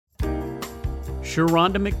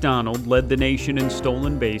Sharonda McDonald led the nation in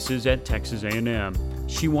stolen bases at Texas A&M.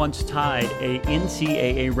 She once tied a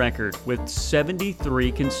NCAA record with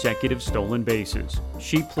 73 consecutive stolen bases.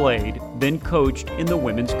 She played, then coached in the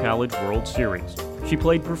Women's College World Series. She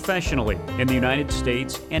played professionally in the United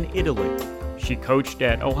States and Italy. She coached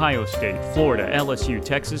at Ohio State, Florida, LSU,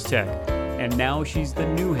 Texas Tech, and now she's the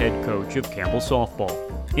new head coach of Campbell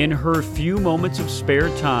Softball. In her few moments of spare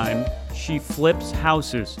time, she flips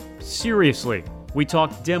houses. Seriously, we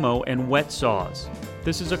talk demo and wet saws.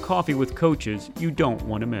 This is a Coffee with Coaches you don't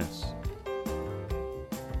want to miss.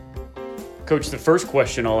 Coach, the first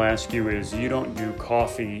question I'll ask you is, you don't do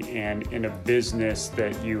coffee, and in a business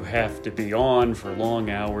that you have to be on for long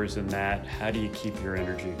hours and that, how do you keep your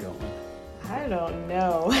energy going? I don't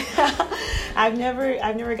know. I've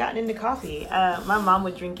never gotten into coffee. My mom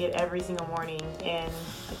would drink it every single morning, and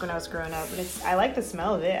like when I was growing up, and I like the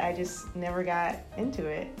smell of it. I just never got into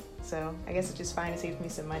it. So I guess it's just fine to save me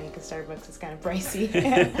some money because Starbucks is kind of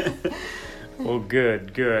pricey. Well,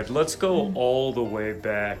 good. Let's go all the way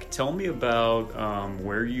back. Tell me about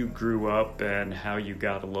where you grew up and how you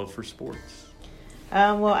got a love for sports.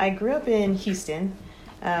 Well, I grew up in Houston,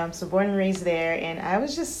 so born and raised there, and I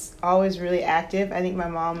was just always really active. I think my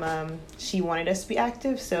mom, she wanted us to be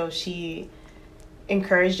active, so she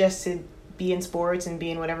encouraged us to be in sports and be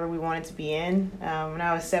in whatever we wanted to be in. When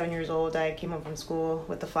I was 7 years old, I came home from school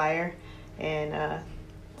with a flyer and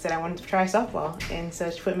said I wanted to try softball, and so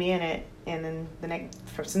she put me in it. And then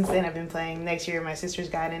since then, I've been playing. Next year, my sisters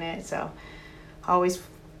got in it, so I always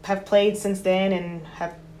have played since then and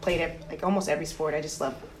have played at like almost every sport. I just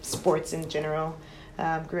love sports in general.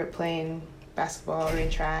 Grew up playing basketball, ran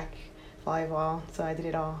track, volleyball, so I did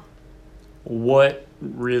it all. What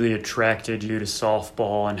really attracted you to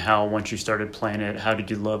softball, and how, once you started playing it, how did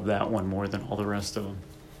you love that one more than all the rest of them?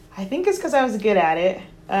 I think it's because I was good at it.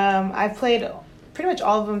 I played pretty much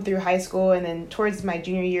all of them through high school, and then towards my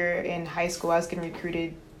junior year in high school, I was getting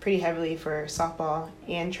recruited pretty heavily for softball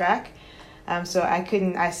and track. So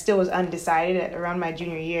I still was undecided around my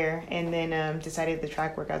junior year, and then decided the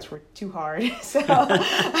track workouts were too hard. So,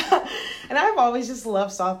 and I've always just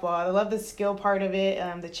loved softball. I love the skill part of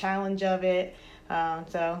it, the challenge of it.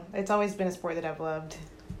 So it's always been a sport that I've loved.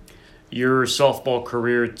 Your softball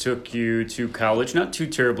career took you to college, not too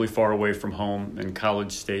terribly far away from home, in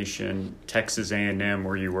College Station, Texas A&M,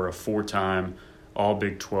 where you were a 4-time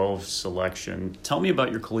All-Big 12 selection. Tell me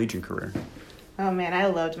about your collegiate career. Oh man, I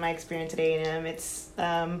loved my experience at A&M. It's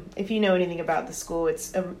if you know anything about the school,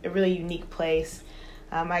 it's a really unique place.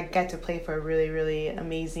 I got to play for a really, really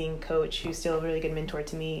amazing coach who's still a really good mentor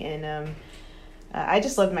to me, and I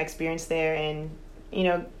just loved my experience there. And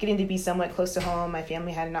getting to be somewhat close to home, my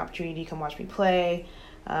family had an opportunity to come watch me play,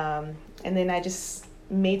 and then I just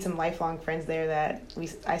made some lifelong friends there that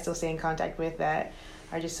I still stay in contact with that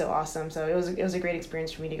are just so awesome. So it was a great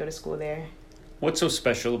experience for me to go to school there. What's so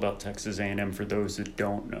special about Texas A&M for those that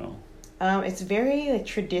don't know? It's very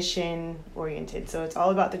tradition oriented. So it's all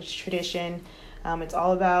about the tradition. It's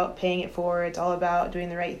all about paying it forward. It's all about doing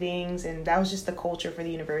the right things. And that was just the culture for the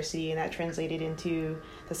university, and that translated into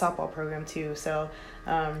the softball program too. So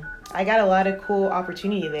I got a lot of cool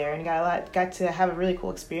opportunity there, and got to have a really cool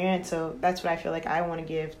experience. So that's what I feel like I want to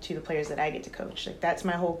give to the players that I get to coach. Like, that's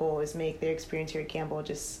my whole goal, is make their experience here at Campbell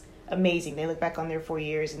just amazing. They look back on their 4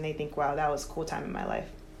 years and they think, wow, that was a cool time in my life.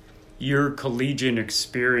 Your collegiate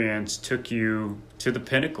experience took you to the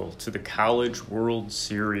pinnacle, to the College World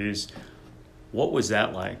Series. What was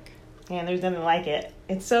that like? Man, there's nothing like it.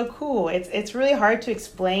 It's so cool. It's really hard to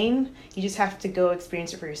explain. You just have to go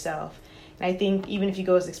experience it for yourself. And I think even if you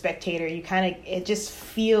go as a spectator, it just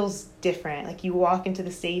feels different. Like, you walk into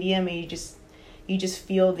the stadium and you just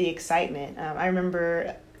feel the excitement. I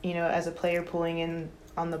remember, as a player, pulling in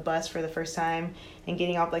on the bus for the first time and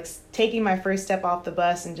getting off, like taking my first step off the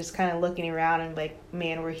bus and just kind of looking around and like,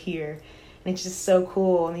 man, we're here. And it's just so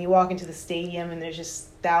cool. And you walk into the stadium and there's just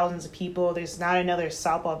thousands of people. There's not another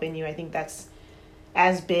softball venue, I think, that's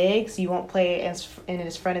as big, so you won't play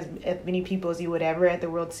in front as many people as you would ever at the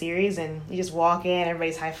World Series. And you just walk in,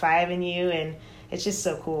 everybody's high-fiving you, and it's just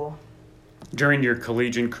so cool. During your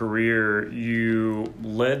collegiate career, you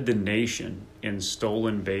led the nation in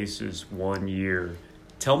stolen bases 1 year.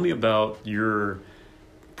 Tell me about your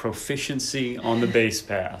proficiency on the base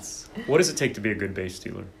paths. What does it take to be a good base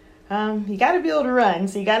stealer? You got to be able to run,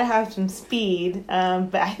 so you got to have some speed.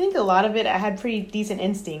 But I think a lot of it, I had pretty decent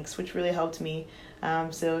instincts, which really helped me.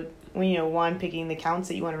 So when picking the counts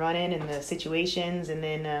that you want to run in and the situations, and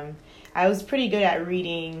then I was pretty good at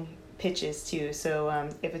reading pitches too. So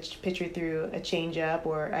if a pitcher threw a changeup,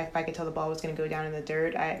 or if I could tell the ball was going to go down in the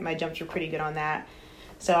dirt, my jumps were pretty good on that.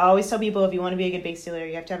 So I always tell people, if you want to be a good base stealer,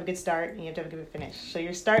 you have to have a good start and you have to have a good finish. So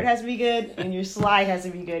your start has to be good and your slide has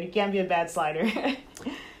to be good. You can't be a bad slider.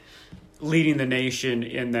 Leading the nation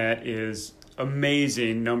in that is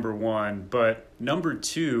amazing, number one. But number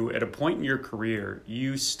two, at a point in your career,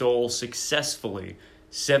 you stole successfully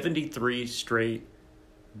 73 straight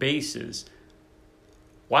bases.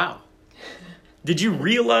 Wow. Did you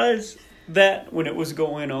realize that when it was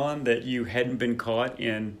going on that you hadn't been caught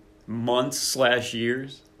in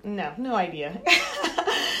months/years? No idea.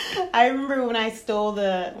 I remember when I stole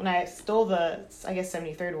the I guess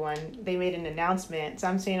 73rd one, they made an announcement. So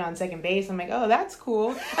I'm sitting on second base. I'm like, oh, that's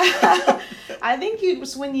cool. I think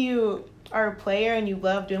when you are a player and you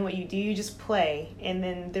love doing what you do, you just play, and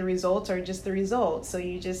then the results are just the results. So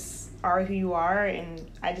you just are who you are, and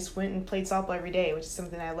I just went and played softball every day, which is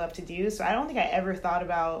something I love to do. So I don't think I ever thought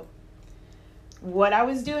about what I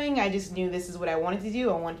was doing. I just knew this is what I wanted to do.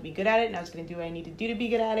 I wanted to be good at it, and I was going to do what I needed to do to be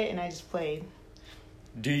good at it, and I just played.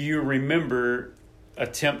 Do you remember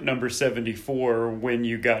attempt number 74 when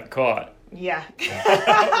you got caught? Yeah.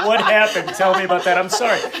 What happened? Tell me about that. I'm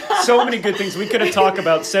sorry. So many good things. We could have talked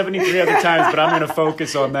about 73 other times, but I'm going to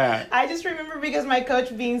focus on that. I just remember because my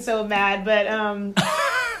coach being so mad, but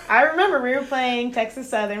I remember we were playing Texas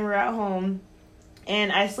Southern. We were at home.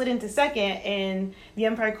 And I slid into second, and the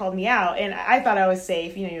umpire called me out. And I thought I was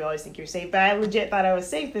safe. You know, you always think you're safe. But I legit thought I was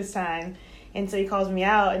safe this time. And so he calls me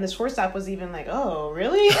out, and the shortstop was even like, oh,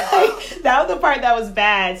 really? That was the part that was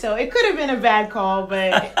bad. So it could have been a bad call,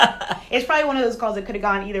 but it's probably one of those calls that could have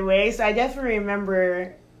gone either way. So I definitely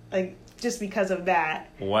remember, like, just because of that.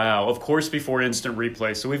 Wow. Of course, before instant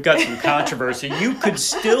replay. So we've got some controversy. You could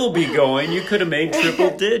still be going. You could have made triple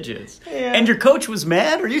digits. Yeah. And your coach was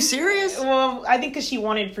mad? Are you serious? Well, I think because she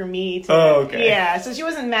wanted for me to. Oh, okay. Yeah. So she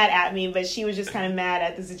wasn't mad at me, but she was just kind of mad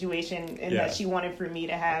at the situation, and that she wanted for me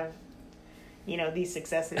to have, you know, these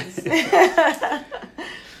successes.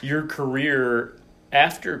 Your career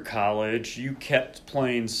after college, you kept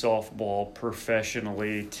playing softball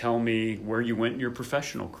professionally. Tell me where you went in your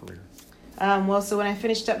professional career. Well, so when I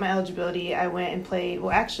finished up my eligibility, I went and played.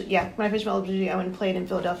 Well, actually, yeah, when I finished my eligibility, I went and played in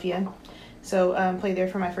Philadelphia. So played there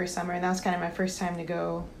for my first summer, and that was kind of my first time to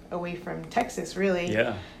go away from Texas, really.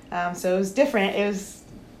 Yeah. So it was different. It was,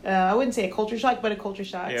 I wouldn't say a culture shock, but a culture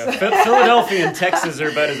shock. Yeah, Philadelphia and Texas are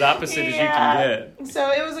about as opposite as you can get. So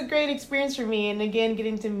it was a great experience for me, and again,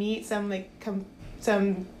 getting to meet some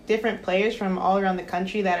some different players from all around the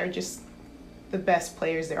country that are just the best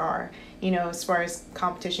players there are, you know, as far as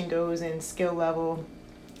competition goes and skill level.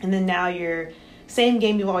 And then now you're same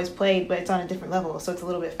game you've always played, but it's on a different level, so it's a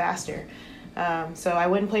little bit faster. So I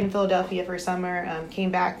went and played in Philadelphia for a summer,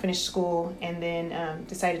 came back, finished school, and then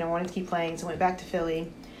decided I wanted to keep playing, so went back to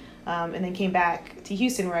Philly. And then came back to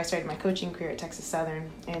Houston, where I started my coaching career at Texas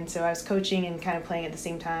Southern. And so I was coaching and kind of playing at the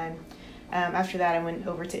same time. After that, I went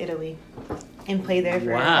over to Italy and played there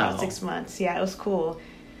for about 6 months. Yeah, it was cool.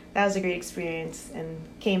 That was a great experience. And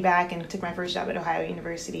came back and took my first job at Ohio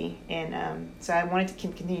University. And so I wanted to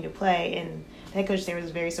continue to play. And the head coach there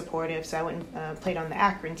was very supportive. So I went and played on the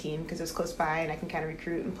Akron team because it was close by and I can kind of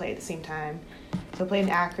recruit and play at the same time. So I played in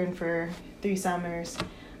Akron for 3 summers.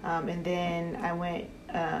 And then I went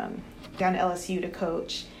down to LSU to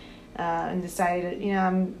coach and decided, you know,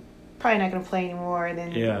 I'm probably not going to play anymore. And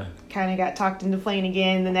then kind of got talked into playing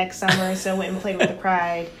again the next summer. So I went and played with the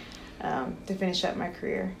Pride to finish up my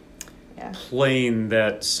career. Yeah. Playing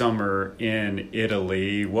that summer in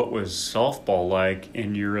Italy, what was softball like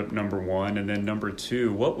in Europe, number one? And then number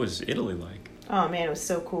two, what was Italy like? Oh, man, it was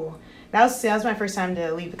so cool. That was my first time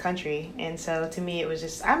to leave the country. And so to me, it was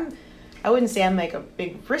just, I wouldn't say I'm like a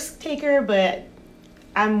big risk taker, but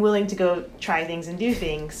I'm willing to go try things and do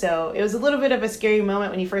things. So it was a little bit of a scary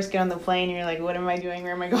moment when you first get on the plane and you're like, what am I doing?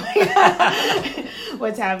 Where am I going?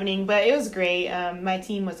 What's happening? But it was great. My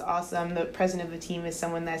team was awesome. The president of the team is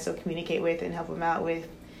someone that I still communicate with and help them out with,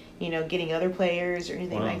 you know, getting other players or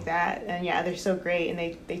anything like that. And yeah, they're so great, and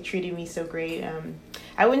they treated me so great.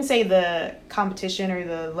 I wouldn't say the competition or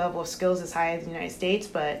the level of skills is high as the United States,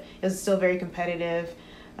 but it was still very competitive.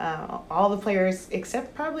 All the players,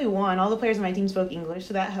 except probably one, all the players on my team spoke English,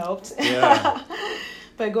 so that helped. Yeah.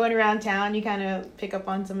 But going around town, you kind of pick up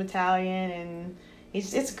on some Italian, and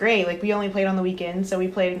it's great. Like, we only played on the weekend, so we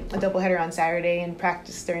played a doubleheader on Saturday and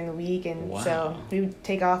practiced during the week. And so we would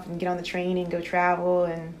take off and get on the train and go travel.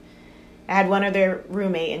 And I had one other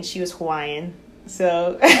roommate, and she was Hawaiian.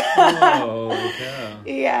 So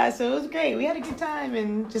yeah, so it was great. We had a good time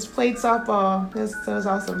and just played softball. It was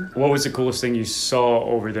awesome. What was the coolest thing you saw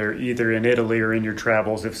over there, either in Italy or in your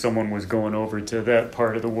travels? If someone was going over to that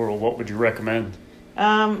part of the world, what would you recommend?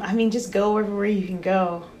 I mean, just go everywhere you can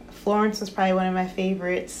go. Florence was probably one of my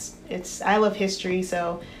favorites. I love history,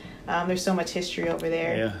 so there's so much history over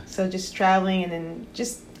there. Yeah. So just traveling, and then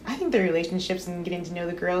just I think the relationships and getting to know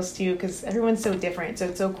the girls too, because everyone's so different. So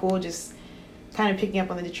it's so cool just kind of picking up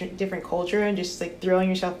on the different culture and just like throwing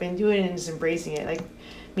yourself into it and just embracing it. Like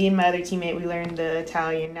me and my other teammate, we learned the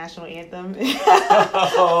Italian national anthem.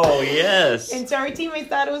 Oh, yes. And so our teammates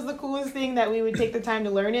thought it was the coolest thing that we would take the time to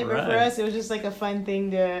learn it. But for us, it was just like a fun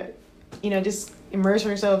thing to, just immerse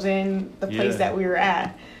ourselves in the place that we were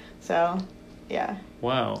at. So, yeah.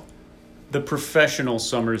 Wow. The professional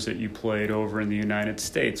summers that you played over in the United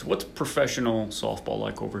States, what's professional softball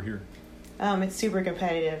like over here? It's super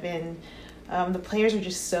competitive, and the players are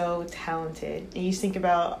just so talented. And you think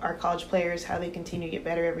about our college players, how they continue to get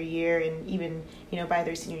better every year, and even, by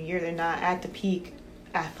their senior year, they're not at the peak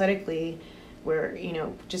athletically where,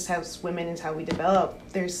 just as women is how we develop.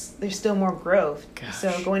 There's still more growth. Gosh.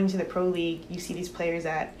 So going into the pro league, you see these players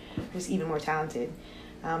that are just even more talented.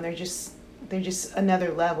 They're just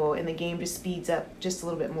another level, and the game just speeds up just a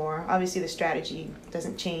little bit more. Obviously, the strategy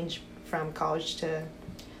doesn't change from college to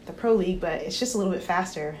the pro league, but it's just a little bit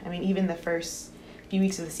faster. I mean, even the first few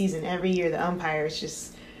weeks of the season, every year the umpires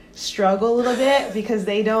just struggle a little bit because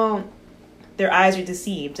their eyes are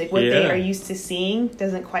deceived. Like what they are used to seeing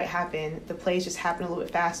doesn't quite happen. The plays just happen a little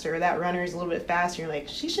bit faster. That runner is a little bit faster. You're like,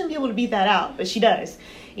 she shouldn't be able to beat that out, but she does.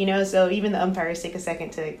 So even the umpires take a second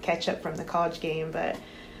to catch up from the college game, but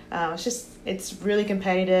it's really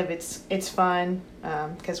competitive. It's fun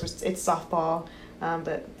because it's softball,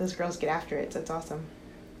 but those girls get after it, so it's awesome.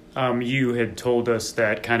 You had told us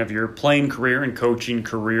that kind of your playing career and coaching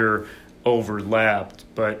career overlapped,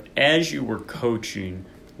 but as you were coaching,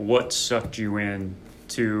 what sucked you in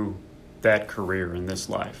to that career in this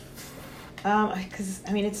life? Because,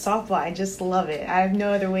 it's softball. I just love it. I have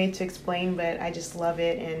no other way to explain, but I just love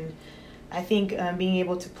it, and I think being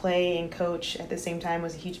able to play and coach at the same time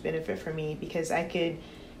was a huge benefit for me because I could,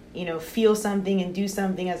 feel something and do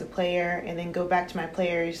something as a player and then go back to my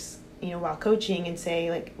players, while coaching and say,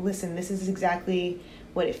 like, listen, this is exactly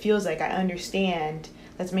what it feels like. I understand.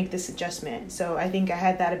 Let's make this adjustment. So I think I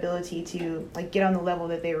had that ability to, like, get on the level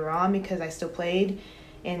that they were on because I still played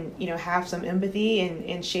and, have some empathy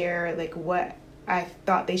and share, like, what I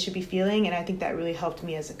thought they should be feeling. And I think that really helped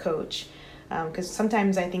me as a coach. Because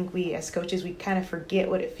sometimes I think we, as coaches, we kind of forget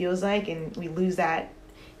what it feels like and we lose that,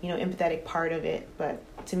 empathetic part of it. But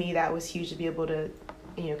to me, that was huge to be able to,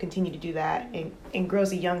 continue to do that and grow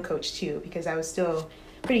as a young coach too, because I was still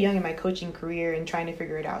pretty young in my coaching career and trying to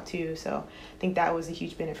figure it out too. So I think that was a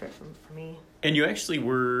huge benefit for me. And you actually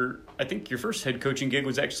were, I think your first head coaching gig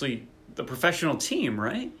was actually the professional team,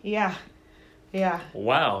 right? Yeah.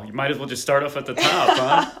 Wow. You might as well just start off at the top,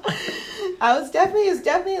 huh? It was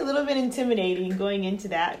definitely a little bit intimidating going into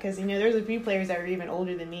that because, there's a few players that were even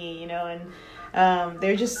older than me, and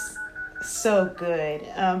they're just so good.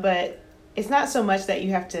 But it's not so much that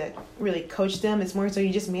you have to really coach them. It's more so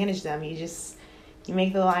you just manage them. You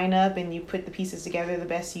make the lineup and you put the pieces together the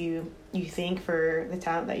best you think for the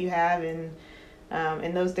talent that you have.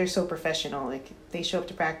 And those, they're so professional. Like they show up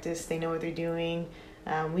to practice, they know what they're doing.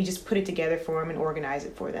 We just put it together for them and organize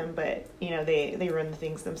it for them. But, they run the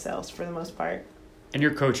things themselves for the most part. In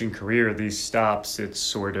your coaching career, these stops, it's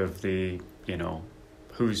sort of the,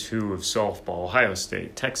 who's who of softball: Ohio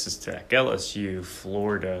State, Texas Tech, LSU,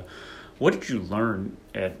 Florida. What did you learn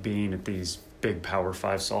at being at these big Power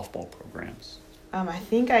 5 softball programs? I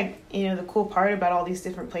think the cool part about all these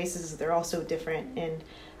different places is they're all so different. And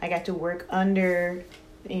I got to work under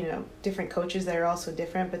different coaches that are also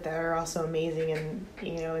different, but that are also amazing and,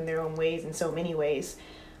 in their own ways, in so many ways.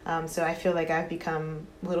 So I feel like I've become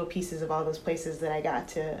little pieces of all those places that I got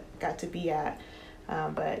to be at.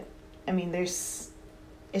 But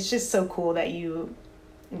it's just so cool that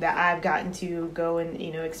I've gotten to go and,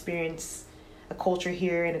 experience a culture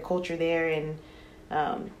here and a culture there and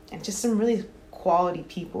just some really quality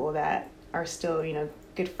people that are still,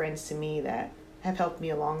 good friends to me that have helped me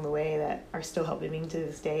along the way that are still helping me to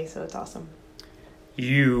this day. So it's awesome.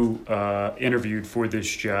 You interviewed for this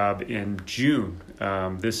job in June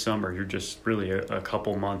this summer. You're just really a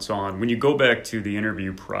couple months on. When you go back to the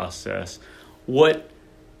interview process, what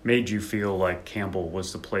made you feel like Campbell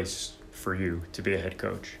was the place for you to be a head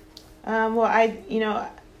coach? Well, I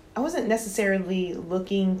wasn't necessarily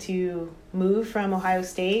looking to move from Ohio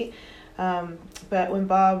State. But when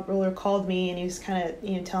Bob Roller called me and he was kind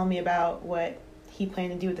of, telling me about what he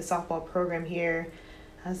planned to do with the softball program here,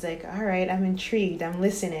 I was like, all right, I'm intrigued. I'm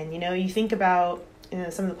listening. You think about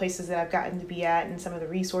some of the places that I've gotten to be at and some of the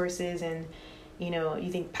resources and,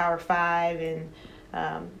 you think Power 5 and,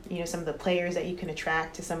 some of the players that you can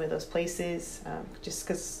attract to some of those places just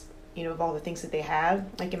because of all the things that they have.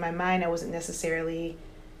 Like in my mind, I wasn't necessarily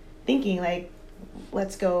thinking like,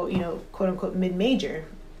 let's go, quote unquote mid-major.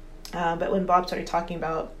 But when Bob started talking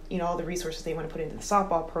about, all the resources they want to put into the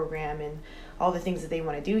softball program and all the things that they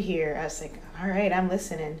want to do here, I was like, all right, I'm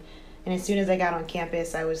listening. And as soon as I got on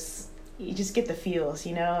campus, you just get the feels,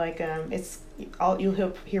 it's all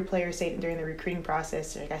you'll hear players say during the recruiting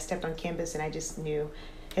process. Like I stepped on campus and I just knew.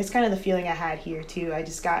 It's kind of the feeling I had here too. I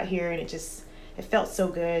just got here and it felt so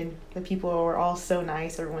good. The people were all so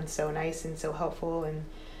nice. Everyone's so nice and so helpful, and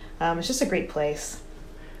it's just a great place.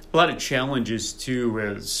 A lot of challenges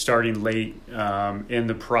too, starting late in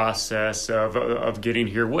the process of getting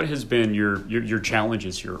here. What has been your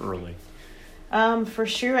challenges here early? For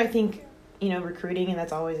sure, I think recruiting, and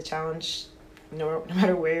that's always a challenge, no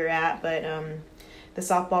matter where you're at. But the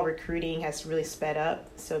softball recruiting has really sped up,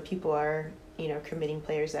 so people are committing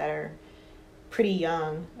players that are pretty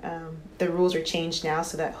young. The rules are changed now,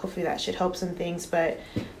 so that hopefully that should help some things. But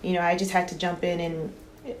I just had to jump in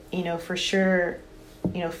and for sure.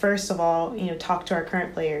 First of all, talk to our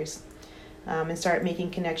current players and start making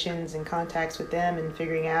connections and contacts with them and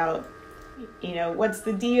figuring out, what's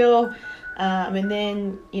the deal. And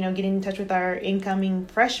then, getting in touch with our incoming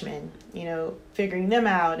freshmen, figuring them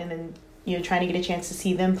out and then, trying to get a chance to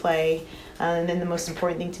see them play. And then the most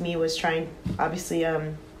important thing to me was trying to see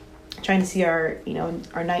our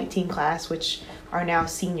 19 class, which are now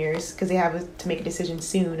seniors, because they have to make a decision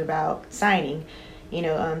soon about signing.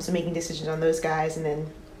 So making decisions on those guys, and then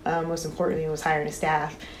most importantly was hiring a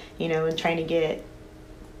staff, and trying to get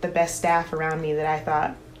the best staff around me that I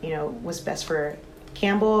thought, was best for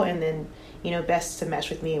Campbell, and then, best to mesh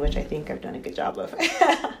with me, which I think I've done a good job of.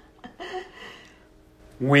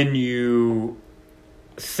 When you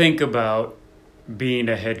think about being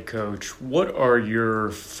a head coach, what are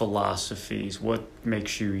your philosophies? What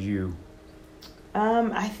makes you you?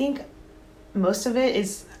 I think most of it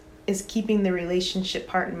is keeping the relationship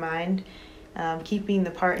part in mind, keeping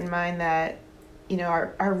the part in mind that,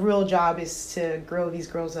 our real job is to grow these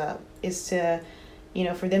girls up, is to,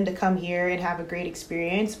 for them to come here and have a great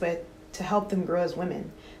experience, but to help them grow as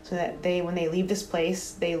women so that when they leave this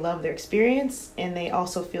place, they love their experience and they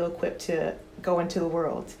also feel equipped to go into the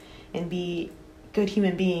world and be good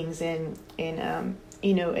human beings and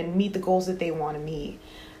meet the goals that they want to meet.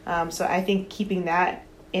 So I think keeping that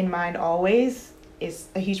in mind always is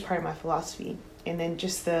a huge part of my philosophy. And then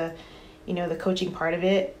just the coaching part of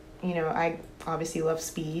it, I obviously love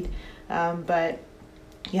speed, but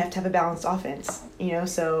you have to have a balanced offense,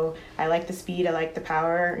 so I like the speed, I like the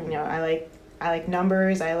power, I like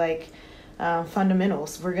numbers, I like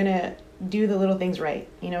fundamentals. We're going to do the little things right.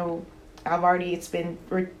 It's been,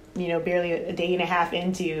 barely a day and a half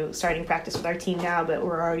into starting practice with our team now, but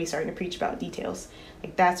we're already starting to preach about details.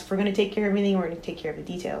 Like if we're going to take care of everything, we're going to take care of the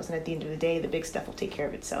details. And at the end of the day, the big stuff will take care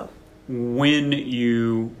of itself. When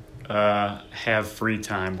you have free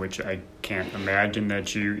time, which I can't imagine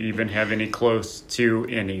that you even have any close to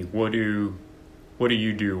any, what do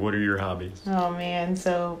you do? What are your hobbies? Oh man,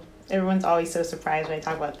 so everyone's always so surprised when I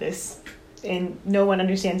talk about this, and no one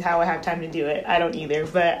understands how I have time to do it. I don't either,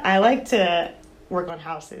 but I like to work on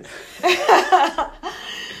houses.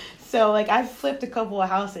 So I've flipped a couple of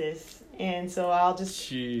houses, and so I'll just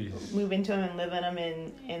move into them and live in them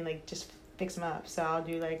and just fix them up. So I'll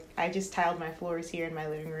do I just tiled my floors here in my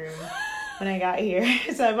living room when I got here.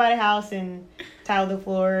 So I bought a house and tiled the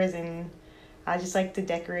floors, and I just like to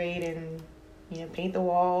decorate and paint the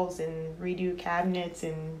walls and redo cabinets,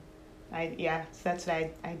 and so that's what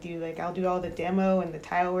I do. I'll do all the demo and the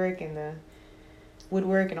tile work and the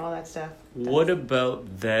woodwork and all that stuff. What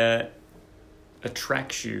about that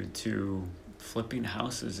attracts you to flipping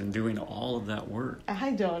houses and doing all of that work?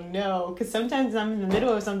 I don't know, because sometimes I'm in the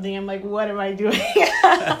middle of something, I'm like, what am I doing?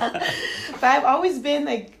 But I've always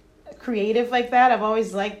been creative like that. I've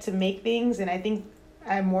always liked to make things, and I think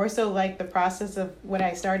I more so like the process of what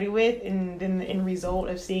I started with and then the end result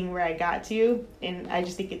of seeing where I got to, and I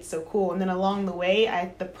just think it's so cool. And then along the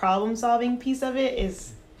way, the problem solving piece of it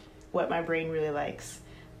is what my brain really likes,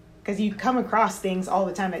 because you come across things all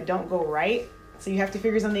the time that don't go right, so you have to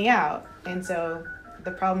figure something out. And so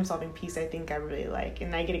the problem solving piece I think I really like,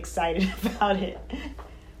 and I get excited about it.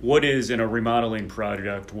 What is, in a remodeling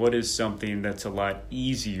project, what is something that's a lot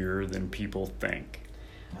easier than people think?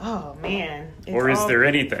 Oh man. Or is there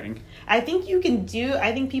anything? I think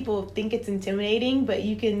people think it's intimidating, but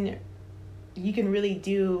you can really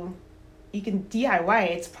do, you can DIY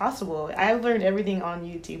it. It's possible. I've learned everything on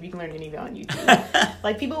YouTube. You can learn anything on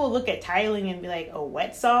YouTube. People will look at tiling and be like, a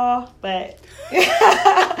wet saw, but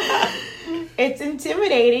It's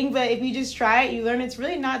intimidating, but if you just try it, you learn it's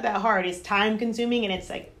really not that hard. It's time consuming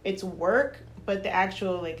and it's work, but the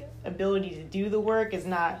actual ability to do the work is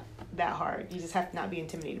not that hard. You just have to not be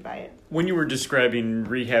intimidated by it. When you were describing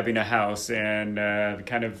rehabbing a house and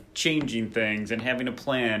kind of changing things and having a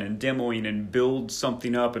plan and demoing and build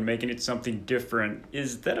something up and making it something different,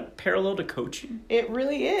 is that a parallel to coaching? It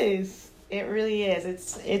really is. It really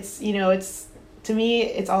is. It's to me,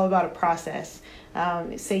 it's all about a process.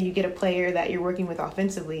 Say you get a player that you're working with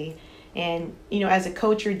offensively, and as a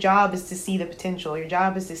coach, your job is to see the potential. Your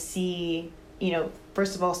job is to see,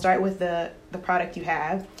 first of all, start with the product you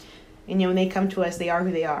have. And when they come to us, they are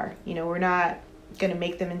who they are. We're not going to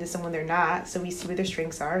make them into someone they're not. So we see what their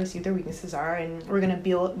strengths are, we see what their weaknesses are, and we're going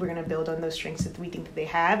to build on those strengths that we think that they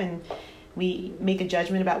have, and we make a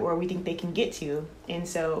judgment about where we think they can get to. And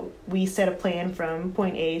so we set a plan from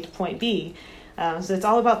point A to point B. So it's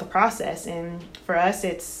all about the process. And for us,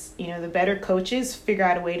 it's, the better coaches figure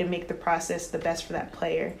out a way to make the process the best for that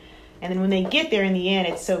player. And then when they get there in the end,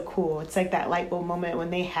 it's so cool. It's like that light bulb moment when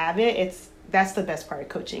they have it. That's the best part of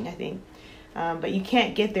coaching, I think. But you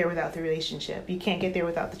can't get there without the relationship. You can't get there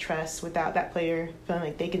without the trust, without that player feeling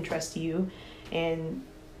like they can trust you. And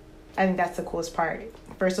I think that's the coolest part.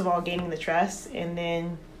 First of all, gaining the trust, and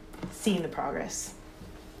then seeing the progress.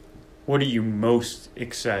 What are you most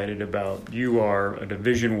excited about? You are a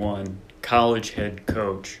Division I college head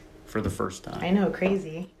coach for the first time. I know,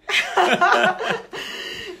 crazy.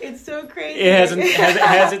 It's so crazy.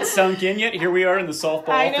 Has it sunk in yet? Here we are in the softball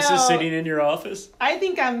offices, sitting in your office. I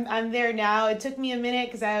think I'm there now. It took me a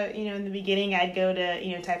minute because in the beginning I'd go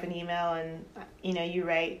to type an email and you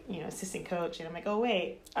write assistant coach, and I'm like, oh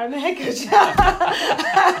wait, I'm the head coach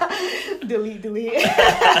now. delete.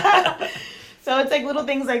 So it's like little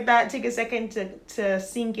things like that take a second to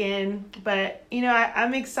sink in, but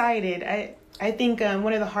I'm excited. I think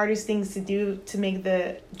one of the hardest things to do to make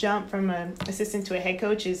the jump from an assistant to a head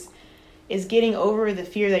coach is getting over the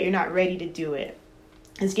fear that you're not ready to do it.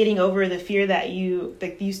 It's getting over the fear that you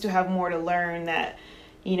still have more to learn, that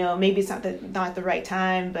maybe it's not the right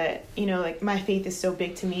time, but my faith is so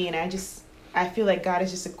big to me, and I feel like God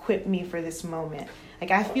has just equipped me for this moment.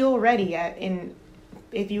 I feel ready. And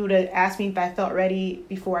if you would have asked me if I felt ready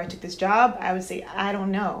before I took this job, I would say I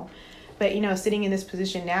don't know. But sitting in this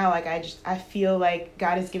position now, I feel like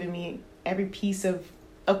God has given me every piece of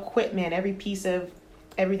equipment, every piece of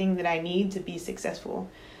everything that I need to be successful.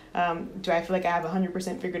 Do I feel like I have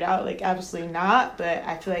 100% figured out? Absolutely not, but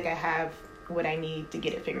I feel like I have what I need to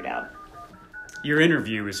get it figured out. Your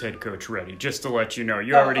interview is head coach ready, just to let you know.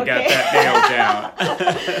 You already got that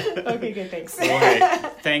nailed down. Okay, good, thanks. Well, hey,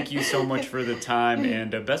 thank you so much for the time, and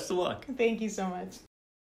best of luck. Thank you so much.